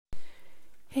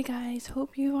Hey guys,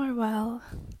 hope you are well.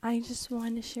 I just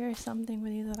wanted to share something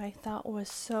with you that I thought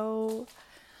was so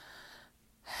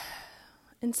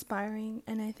inspiring,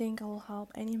 and I think it will help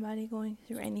anybody going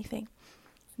through anything.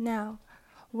 Now,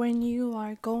 when you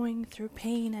are going through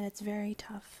pain and it's very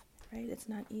tough, right? It's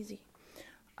not easy.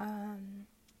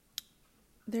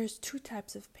 There's two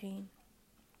types of pain.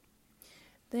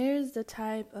 There's the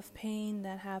type of pain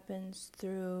that happens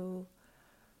through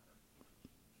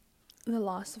the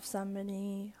loss of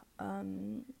somebody,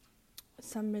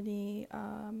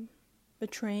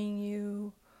 betraying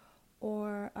you,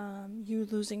 or you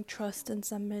losing trust in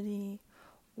somebody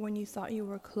when you thought you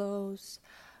were close.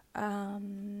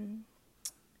 And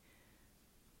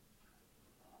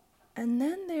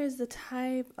then there's the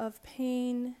type of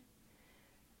pain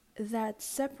that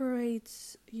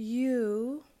separates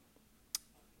you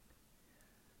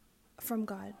from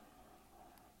God.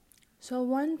 So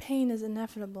one pain is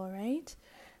inevitable, right?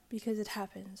 Because it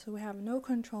happens. So we have no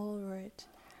control over it.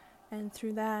 And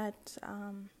through that,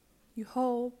 you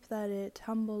hope that it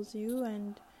humbles you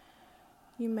and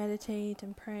you meditate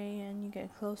and pray and you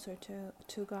get closer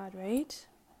to God, right?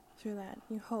 Through that,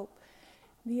 you hope.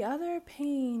 The other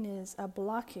pain is a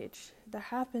blockage that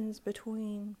happens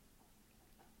between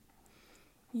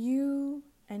you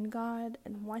and God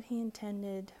and what He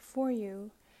intended for you.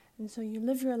 And so you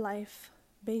live your life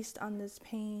based on this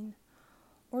pain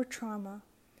or trauma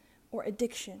or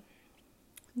addiction.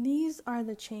 These are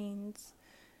the chains.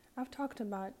 I've talked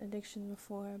about addiction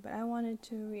before, but I wanted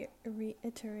to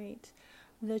reiterate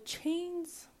the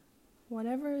chains,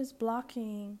 whatever is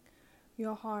blocking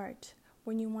your heart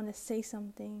when you want to say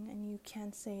something and you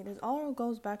can't say it. It all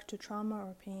goes back to trauma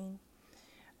or pain.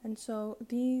 And so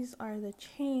these are the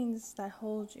chains that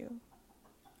hold you.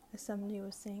 As somebody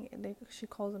was saying, she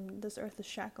calls them, this earth is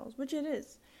shackles, which it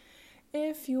is.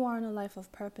 If you are in a life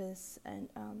of purpose and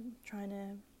trying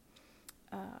to,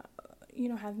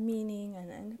 have meaning,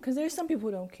 and because there's some people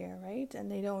who don't care, right? And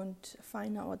they don't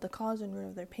find out what the cause and root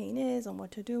of their pain is and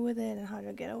what to do with it and how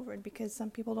to get over it, because some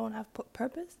people don't have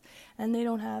purpose and they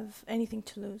don't have anything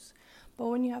to lose. But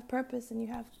when you have purpose and you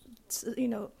have,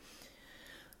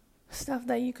 stuff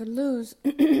that you could lose,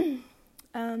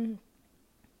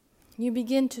 you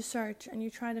begin to search and you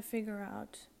try to figure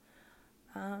out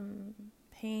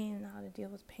pain, how to deal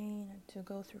with pain and to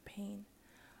go through pain.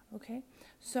 Okay?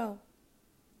 So,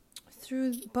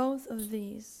 through both of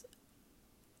these,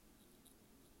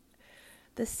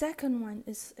 the second one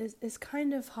is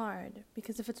kind of hard,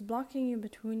 because if it's blocking you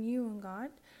between you and God,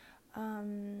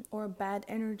 or bad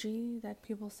energy that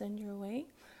people send your way,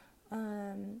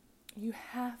 you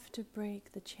have to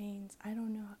break the chains. I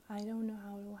don't know how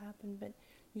it will happen, but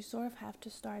you sort of have to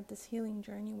start this healing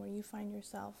journey where you find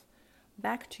yourself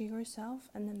back to yourself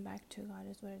and then back to God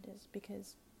is what it is.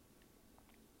 Because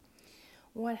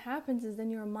what happens is then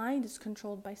your mind is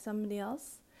controlled by somebody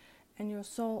else and your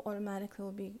soul automatically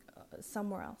will be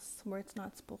somewhere else where it's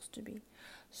not supposed to be.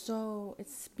 So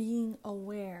it's being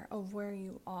aware of where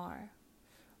you are.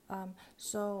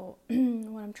 So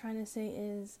what I'm trying to say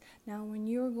is, now when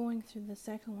you're going through the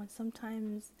second one,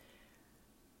 sometimes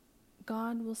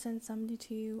God will send somebody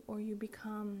to you, or you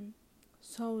become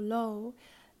so low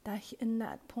that in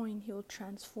that point He will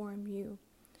transform you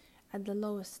at the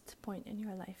lowest point in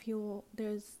your life.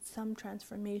 There's some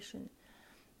transformation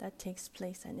that takes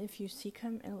place, and if you seek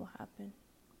Him, it will happen.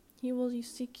 He will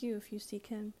seek you if you seek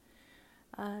Him.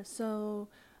 And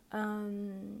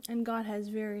God has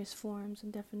various forms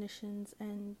and definitions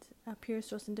and appears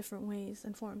to us in different ways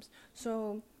and forms.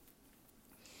 So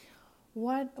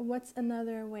what's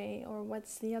another way, or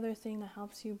what's the other thing that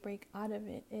helps you break out of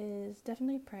it, is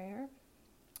definitely prayer.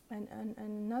 And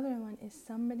another one is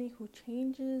somebody who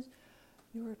changes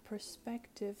your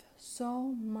perspective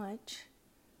so much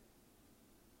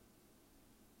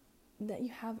that you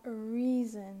have a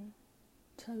reason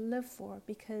to live for,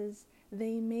 because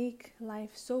they make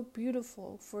life so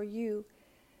beautiful for you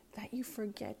that you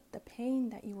forget the pain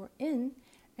that you were in,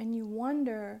 and you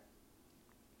wonder,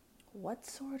 what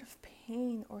sort of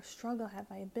pain or struggle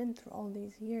have I been through all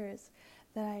these years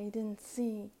that I didn't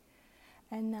see?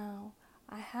 And now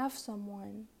I have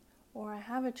someone, or I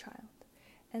have a child,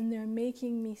 and they're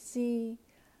making me see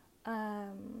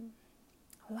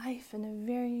life in a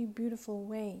very beautiful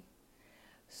way.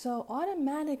 So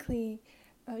automatically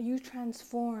you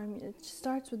transform. It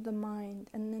starts with the mind,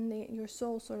 and then your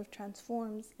soul sort of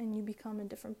transforms, and you become a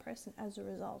different person as a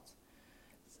result.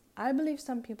 I believe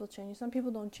some people change, some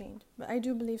people don't change, but I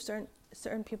do believe certain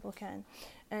people can,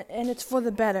 and it's for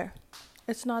the better.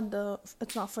 It's not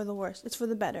for the worse. It's for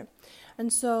the better.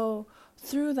 And so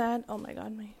through that, oh my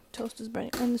God, my toast is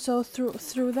burning. And so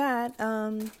through that,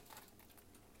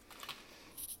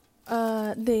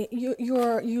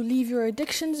 you leave your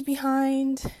addictions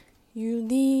behind. You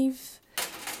leave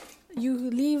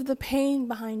the pain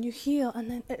behind. You heal, and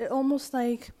then it almost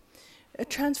like a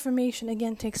transformation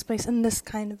again takes place in this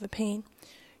kind of a pain.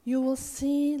 You will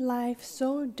see life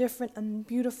so different and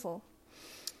beautiful.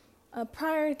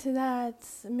 Prior to that,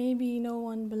 maybe no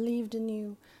one believed in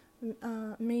you.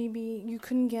 Maybe you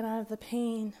couldn't get out of the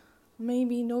pain.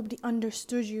 Maybe nobody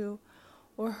understood you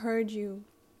or heard you.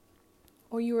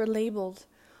 Or you were labeled.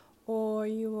 Or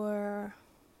you were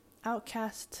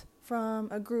outcast from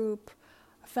a group,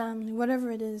 a family,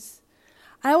 whatever it is.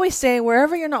 I always say,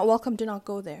 wherever you're not welcome, do not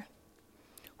go there.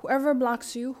 Whoever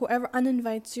blocks you, whoever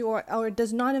uninvites you or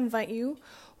does not invite you,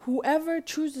 whoever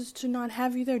chooses to not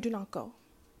have you there, do not go.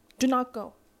 Do not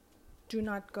go. Do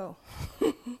not go.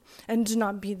 And do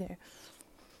not be there.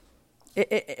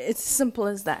 It's simple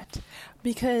as that.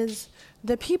 Because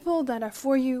the people that are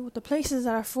for you, the places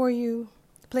that are for you,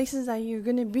 the places that you're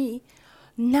going to be,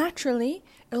 naturally,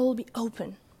 it will be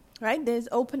open. Right? There's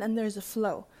open and there's a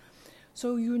flow.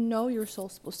 So you know you're so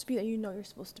supposed to be there. You know you're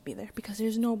supposed to be there because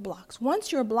there's no blocks.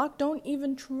 Once you're blocked, don't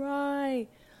even try.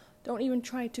 Don't even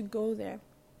try to go there.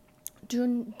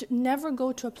 Never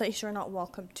go to a place you're not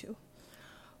welcome to.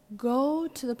 Go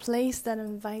to the place that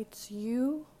invites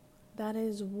you, that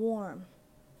is warm.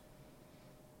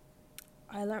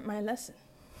 I learned my lesson.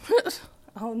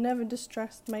 I'll never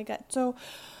distrust my gut. So,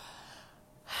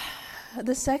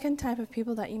 the second type of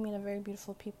people that you meet are very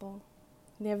beautiful people.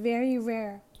 They're very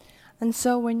rare. And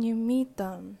so when you meet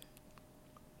them,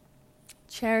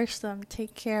 cherish them,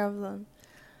 take care of them.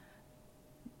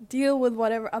 Deal with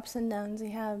whatever ups and downs they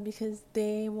have because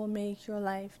they will make your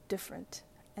life different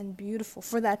and beautiful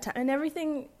for that time. And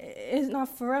everything is not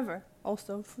forever.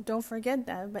 Also, don't forget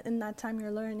that. But in that time,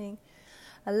 you're learning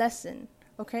a lesson.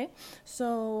 Okay?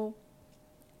 So,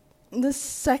 the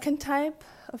second type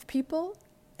of people,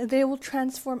 they will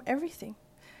transform everything.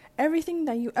 Everything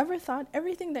that you ever thought,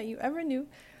 everything that you ever knew,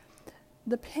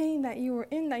 the pain that you were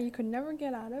in that you could never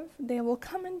get out of, they will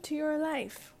come into your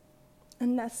life.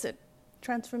 And that's it.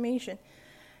 Transformation.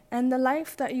 And the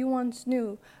life that you once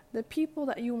knew, the people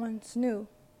that you once knew,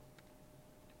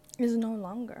 is no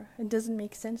longer. It doesn't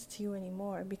make sense to you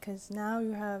anymore because now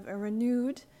you have a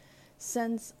renewed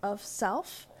sense of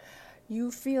self.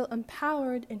 You feel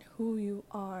empowered in who you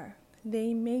are.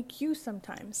 They make you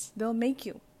sometimes. They'll make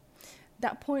you.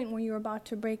 That point when you're about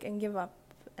to break and give up,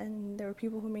 and there were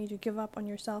people who made you give up on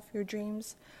yourself, your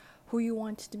dreams, who you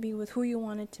wanted to be with, who you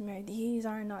wanted to marry. These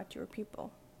are not your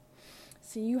people.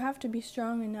 See, you have to be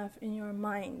strong enough in your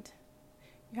mind.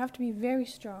 You have to be very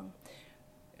strong.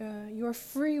 Your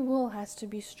free will has to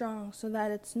be strong so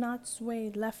that it's not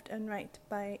swayed left and right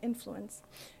by influence.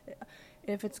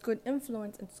 If it's good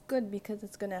influence, it's good because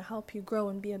it's going to help you grow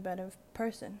and be a better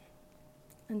person.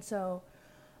 And so,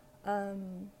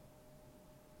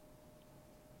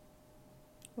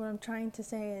 what I'm trying to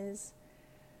say is,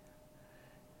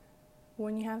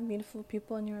 when you have beautiful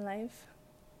people in your life,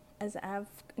 as I've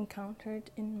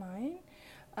encountered in mine,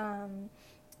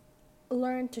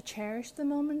 learn to cherish the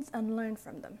moments and learn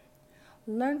from them.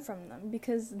 Learn from them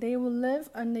because they will live,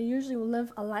 and they usually will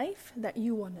live a life that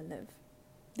you want to live.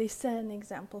 They set an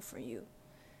example for you.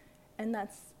 And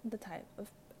that's the type of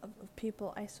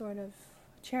people I sort of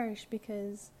cherish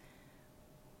because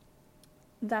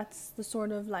that's the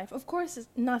sort of life. Of course,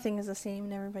 nothing is the same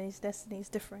and everybody's destiny is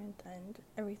different and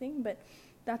everything, but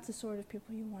that's the sort of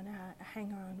people you want to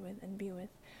hang around with and be with.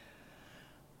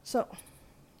 So,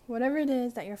 whatever it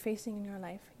is that you're facing in your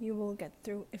life, you will get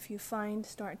through if you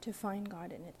start to find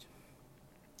God in it.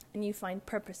 And you find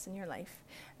purpose in your life.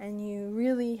 And you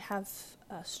really have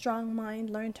a strong mind,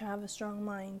 learn to have a strong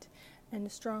mind and a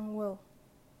strong will.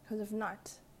 Because if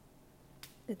not,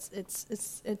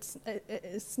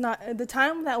 it's not, the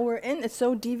time that we're in is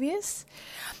so devious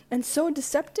and so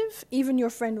deceptive, even your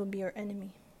friend will be your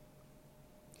enemy.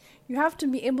 You have to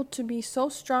be able to be so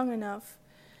strong enough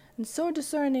and so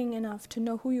discerning enough to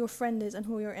know who your friend is and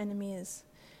who your enemy is.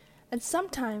 And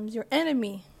sometimes your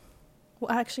enemy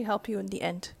will actually help you in the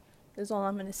end, is all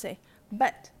I'm going to say.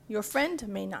 But your friend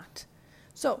may not.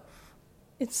 So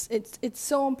it's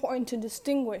so important to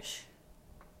distinguish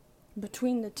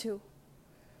between the two.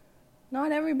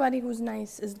 Not everybody who's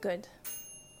nice is good.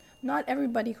 Not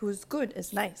everybody who's good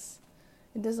is nice.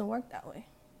 It doesn't work that way.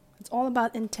 It's all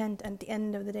about intent at the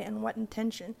end of the day and what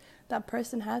intention that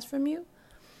person has from you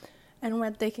and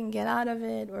what they can get out of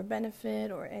it or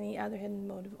benefit or any other hidden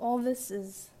motive. All this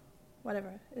is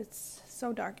whatever. It's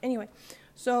so dark. Anyway,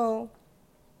 so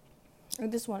I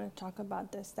just want to talk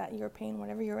about this, that your pain,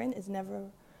 whatever you're in, is never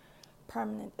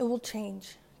permanent. It will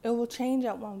change. It will change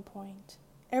at one point.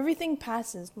 everything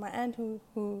passes. My aunt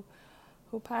who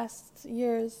passed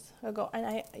years ago,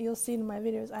 and you'll see in my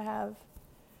videos, I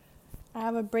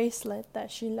have a bracelet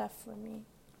that she left for me,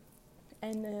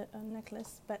 and a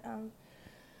necklace, but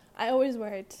I always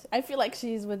wear it. I feel like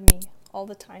she's with me all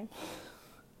the time.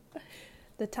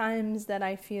 The times that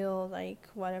I feel like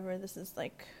whatever, this is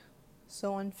like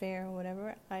so unfair or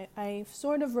whatever, I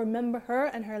sort of remember her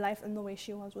and her life and the way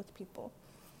she was with people.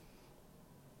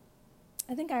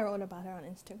 I think I wrote about her on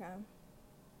Instagram.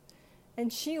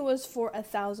 And she was for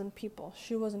 1,000 people.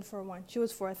 She wasn't for one. She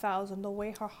was for 1,000. The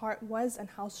way her heart was and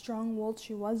how strong-willed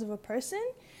she was of a person,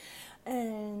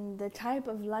 and the type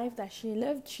of life that she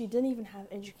lived. She didn't even have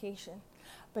education,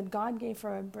 but God gave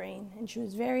her a brain, and she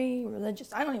was very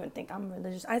religious. I don't even think I'm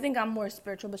religious. I think I'm more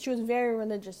spiritual, but she was very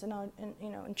religious,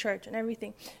 in church and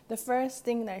everything. The first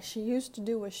thing that she used to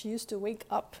do was she used to wake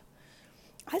up.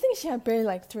 I think she had barely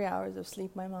like 3 hours of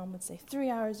sleep. My mom would say 3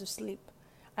 hours of sleep.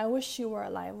 I wish she were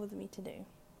alive with me today,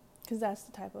 because that's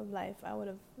the type of life I would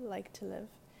have liked to live.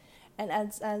 And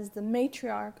as the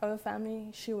matriarch of a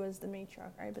family, she was the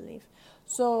matriarch, I believe.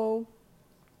 So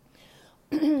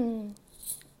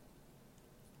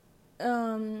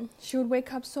she would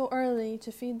wake up so early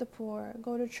to feed the poor,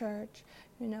 go to church,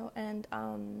 and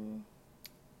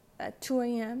at 2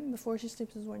 a.m. before she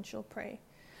sleeps is when she'll pray.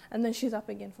 And then she's up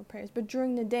again for prayers. But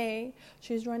during the day,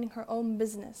 she's running her own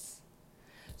business.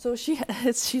 So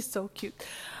she's so cute.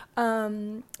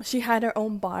 She had her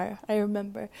own bar, I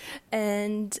remember.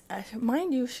 And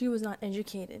mind you, she was not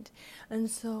educated. And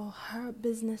so her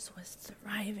business was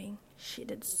thriving. She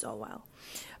did so well.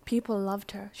 People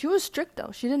loved her. She was strict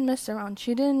though. She didn't mess around.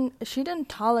 She didn't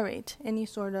tolerate any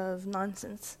sort of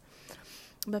nonsense.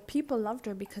 But people loved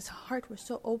her because her heart was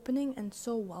so opening and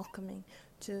so welcoming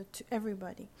to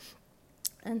everybody.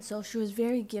 And so she was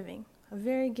very giving, a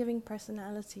very giving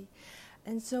personality.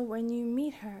 And so when you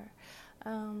meet her,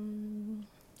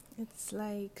 it's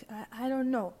like, I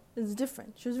don't know, it's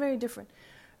different. She was very different.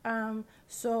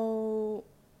 So,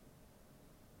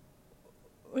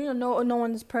 no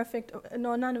one is perfect.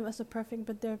 No, none of us are perfect,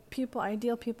 but there are people,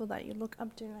 ideal people that you look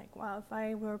up to. Like, wow, if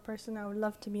I were a person, I would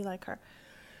love to be like her.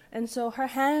 And so her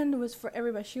hand was for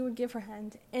everybody. She would give her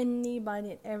hand to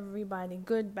anybody and everybody.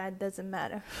 Good, bad, doesn't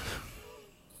matter.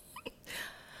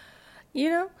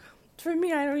 For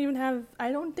me, I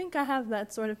don't think I have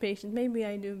that sort of patience. Maybe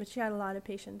I do, but she had a lot of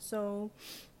patience. So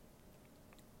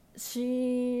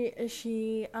she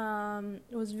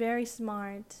was very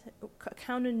smart,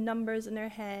 counted numbers in her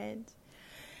head.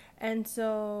 And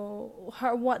so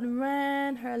what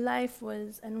ran her life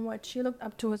was, and what she looked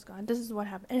up to was God. This is what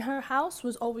happened. And her house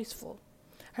was always full.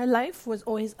 Her life was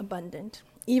always abundant.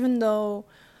 Even though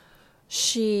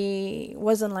she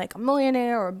wasn't like a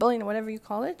millionaire or a billionaire, whatever you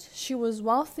call it, she was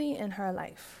wealthy in her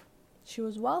life. She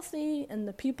was wealthy in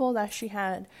the people that she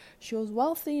had. She was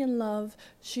wealthy in love.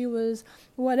 She was,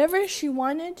 whatever she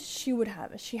wanted, she would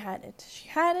have it. She had it. She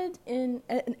had it in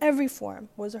every form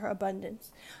was her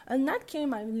abundance. And that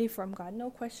came, I believe, from God. No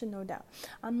question, no doubt.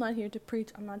 I'm not here to preach.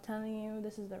 I'm not telling you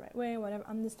this is the right way, whatever.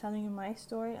 I'm just telling you my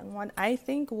story and what I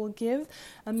think will give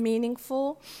a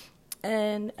meaningful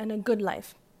and a good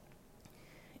life.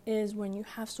 Is when you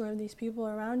have sort of these people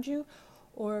around you,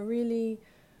 or really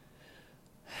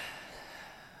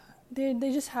they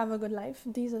just have a good life.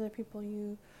 These are the people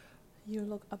you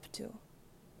look up to,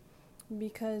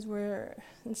 because we're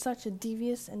in such a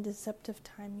devious and deceptive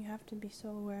time. You have to be so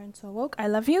aware and so woke. I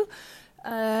love you.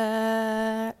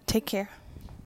 Take care.